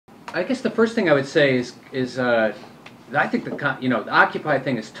I guess the first thing I would say is I think the Occupy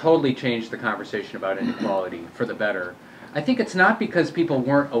thing has totally changed the conversation about inequality for the better. I think it's not because people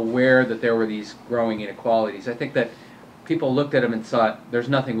weren't aware that there were these growing inequalities. I think that people looked at them and thought there's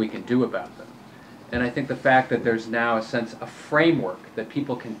nothing we can do about them. And I think the fact that there's now a framework that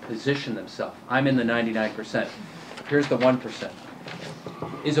people can position themselves. I'm in the 99%. Here's the 1%.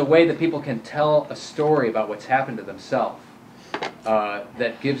 Is a way that people can tell a story about what's happened to themselves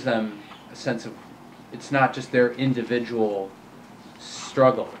that gives them a sense of it's not just their individual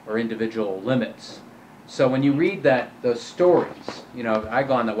struggle or individual limits. So when you read those stories, I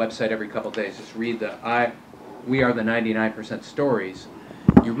go on the website every couple of days, just read we are the 99% stories.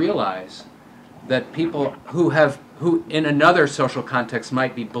 You realize that people who in another social context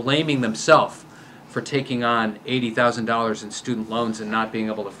might be blaming themselves for taking on $80,000 in student loans and not being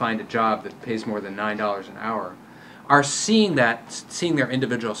able to find a job that pays more than $9 an hour, are seeing their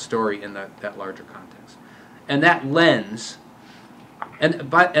individual story in that larger context. And that lens, and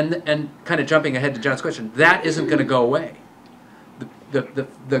kind of jumping ahead to John's question, that isn't going to go away.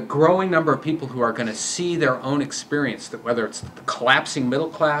 The growing number of people who are going to see their own experience, that whether it's the collapsing middle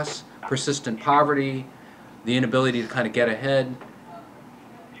class, persistent poverty, the inability to kind of get ahead,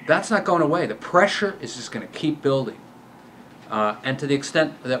 that's not going away. The pressure is just going to keep building. And to the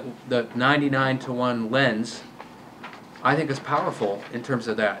extent that the 99-to-1 lens, I think is powerful in terms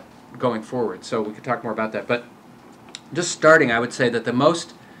of that going forward. So we could talk more about that. But just starting, I would say that the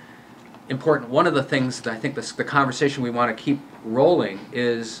most important, one of the things that I think the conversation we want to keep rolling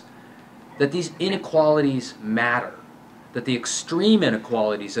is that these inequalities matter. That the extreme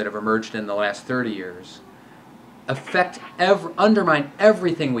inequalities that have emerged in the last 30 years undermine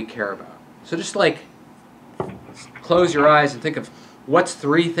everything we care about. So just like close your eyes and think of what's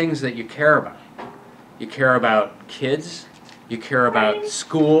 3 things that you care about. You care about kids, you care about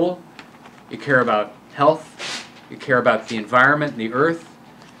school, you care about health, you care about the environment and the earth,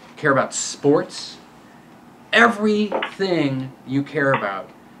 you care about sports. Everything you care about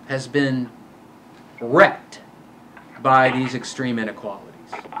has been wrecked by these extreme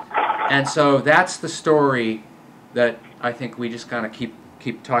inequalities. And so that's the story that I think we just kind of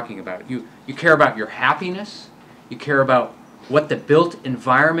keep talking about. You care about your happiness, you care about what the built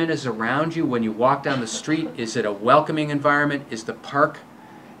environment is around you when you walk down the street. Is it a welcoming environment? Is the park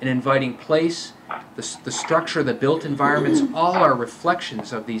an inviting place? The structure, the built environments, all are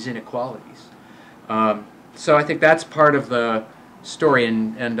reflections of these inequalities. So I think that's part of the story,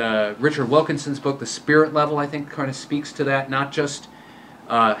 and Richard Wilkinson's book, The Spirit Level, I think kind of speaks to that. Not just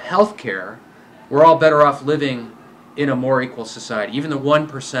healthcare. We're all better off living in a more equal society. Even the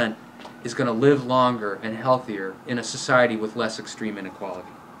 1% is going to live longer and healthier in a society with less extreme inequality.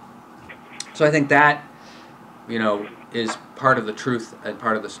 So I think that, is part of the truth and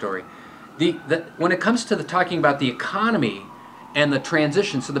part of the story. When it comes to the talking about the economy and the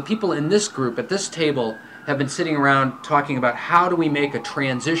transition, so the people in this group at this table have been sitting around talking about how do we make a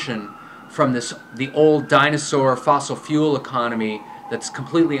transition from the old dinosaur fossil fuel economy that's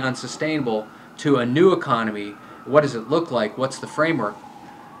completely unsustainable to a new economy. What does it look like? What's the framework?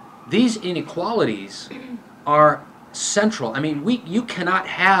 These inequalities are central. I mean, you cannot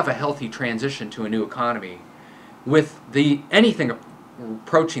have a healthy transition to a new economy with anything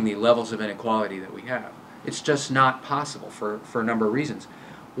approaching the levels of inequality that we have. It's just not possible for a number of reasons.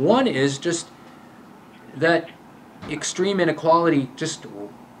 One is just that extreme inequality just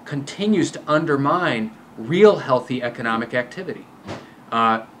continues to undermine real healthy economic activity.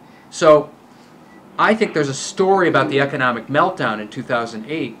 So I think there's a story about the economic meltdown in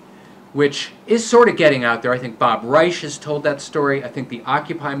 2008 which is sort of getting out there. I think Bob Reich has told that story. I think the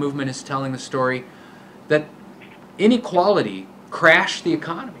Occupy movement is telling the story that inequality crashed the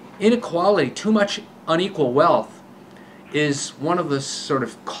economy. Inequality, too much unequal wealth, is one of the sort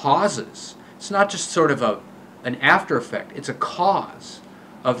of causes. It's not just sort of an after effect. It's a cause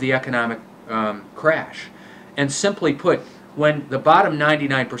of the economic crash. And simply put, when the bottom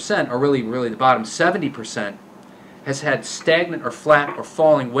 99%, or really the bottom 70%, has had stagnant or flat or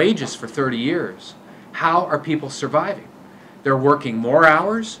falling wages for 30 years, how are people surviving? They're working more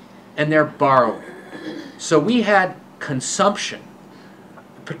hours and they're borrowing. So we had consumption,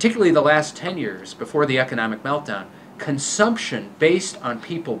 particularly the last 10 years before the economic meltdown, consumption based on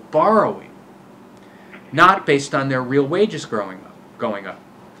people borrowing, not based on their real wages going up.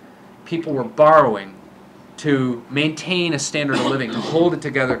 People were borrowing to maintain a standard of living, to hold it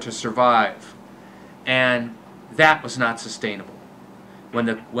together, to survive. And that was not sustainable. When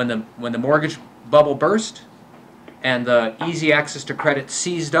the mortgage bubble burst and the easy access to credit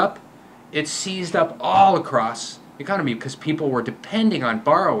seized up, it seized up all across the economy because people were depending on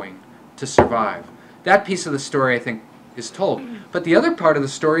borrowing to survive. That piece of the story, I think, is told. But the other part of the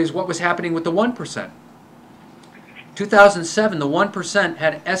story is what was happening with the 1%. 2007, the 1%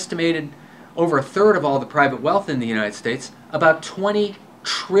 had estimated over a third of all the private wealth in the United States, about $20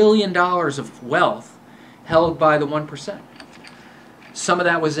 trillion of wealth held by the 1%. Some of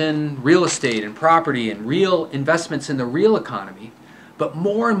that was in real estate and property and real investments in the real economy, but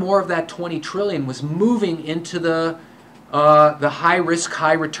more and more of that 20 trillion was moving into the high-risk,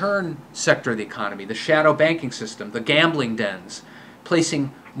 high-return sector of the economy, the shadow banking system, the gambling dens,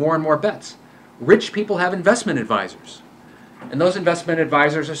 placing more and more bets. Rich people have investment advisors, and those investment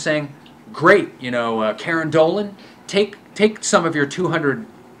advisors are saying, great, you know, Karen Dolan, take some of your $200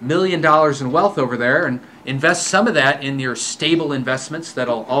 million in wealth over there and invest some of that in your stable investments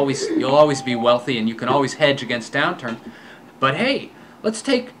you'll always be wealthy and you can always hedge against downturn. But hey, let's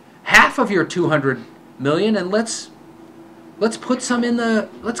take half of your $200 million and let's put some in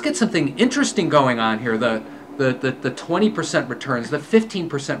let's get something interesting going on here, the 20% returns, the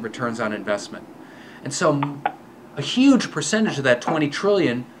 15% returns on investment. And so a huge percentage of that 20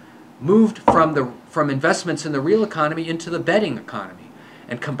 trillion moved from investments in the real economy into the betting economy.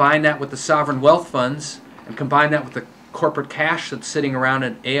 And combine that with the sovereign wealth funds, and combine that with the corporate cash that's sitting around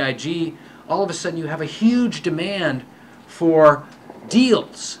at AIG, all of a sudden you have a huge demand for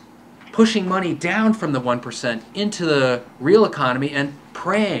deals, pushing money down from the 1% into the real economy and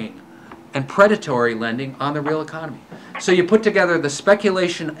preying and predatory lending on the real economy. So you put together the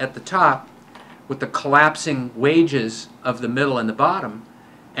speculation at the top with the collapsing wages of the middle and the bottom,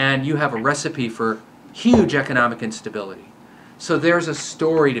 and you have a recipe for huge economic instability. So there's a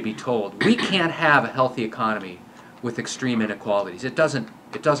story to be told. We can't have a healthy economy with extreme inequalities. It doesn't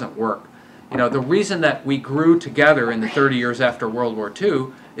work. You know, the reason that we grew together in the 30 years after World War II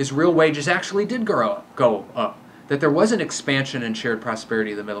is real wages actually did go up. That there was an expansion in shared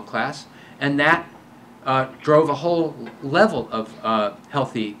prosperity of the middle class, and that drove a whole level of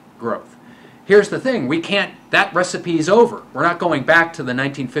healthy growth. Here's the thing, that recipe is over. We're not going back to the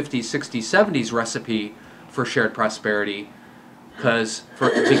 1950s, 60s, 70s recipe for shared prosperity because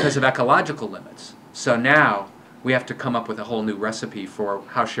of ecological limits. So now we have to come up with a whole new recipe for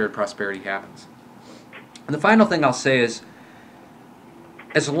how shared prosperity happens. And the final thing I'll say is,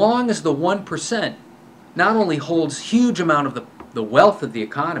 as long as the 1% not only holds huge amount of the wealth of the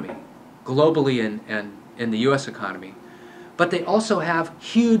economy, globally and in the U.S. economy, but they also have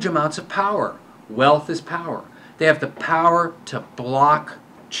huge amounts of power. Wealth is power. They have the power to block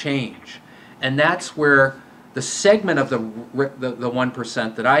change. And that's where the segment of the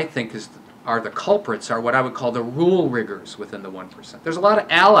 1% that I think are the culprits are what I would call the rule riggers within the 1%. There's a lot of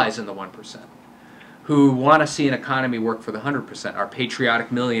allies in the 1% who want to see an economy work for the 100%, our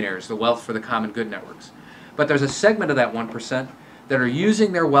patriotic millionaires, the wealth for the common good networks. But there's a segment of that 1% that are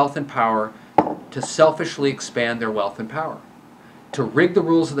using their wealth and power to selfishly expand their wealth and power, to rig the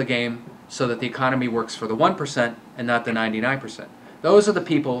rules of the game so that the economy works for the 1% and not the 99%. Those are the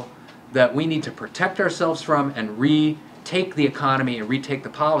people that we need to protect ourselves from and retake the economy and retake the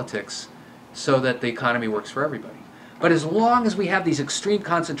politics so that the economy works for everybody. But as long as we have these extreme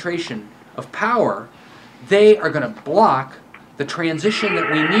concentration of power, they are going to block the transition that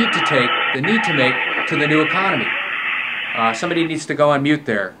we need to make to the new economy. Somebody needs to go on mute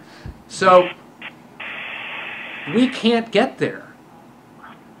there. So we can't get there.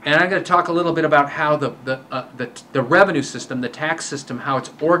 And I'm going to talk a little bit about how the revenue system, the tax system, how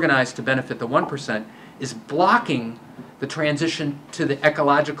it's organized to benefit the 1% is blocking the transition to the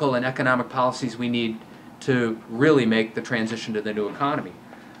ecological and economic policies we need to really make the transition to the new economy.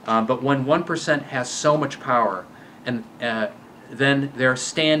 But when 1% has so much power, and then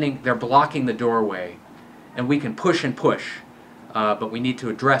they're blocking the doorway, and we can push and push, but we need to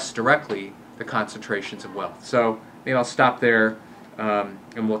address directly the concentrations of wealth. So maybe I'll stop there.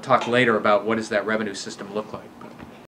 And we'll talk later about what does that revenue system look like.